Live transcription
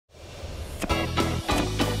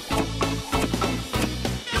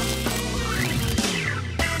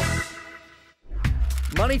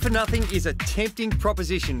Money for nothing is a tempting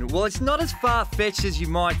proposition. Well, it's not as far-fetched as you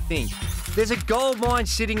might think. There's a gold mine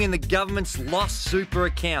sitting in the government's lost super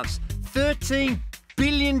accounts. $13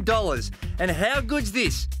 billion. And how good's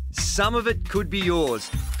this? Some of it could be yours.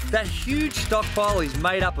 That huge stockpile is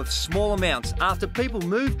made up of small amounts after people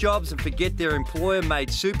move jobs and forget their employer made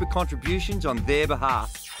super contributions on their behalf.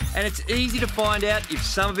 And it's easy to find out if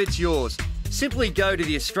some of it's yours. Simply go to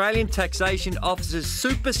the Australian Taxation Office's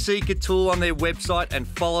Super Seeker tool on their website and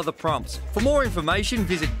follow the prompts. For more information,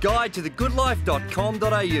 visit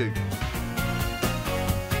guidetothegoodlife.com.au.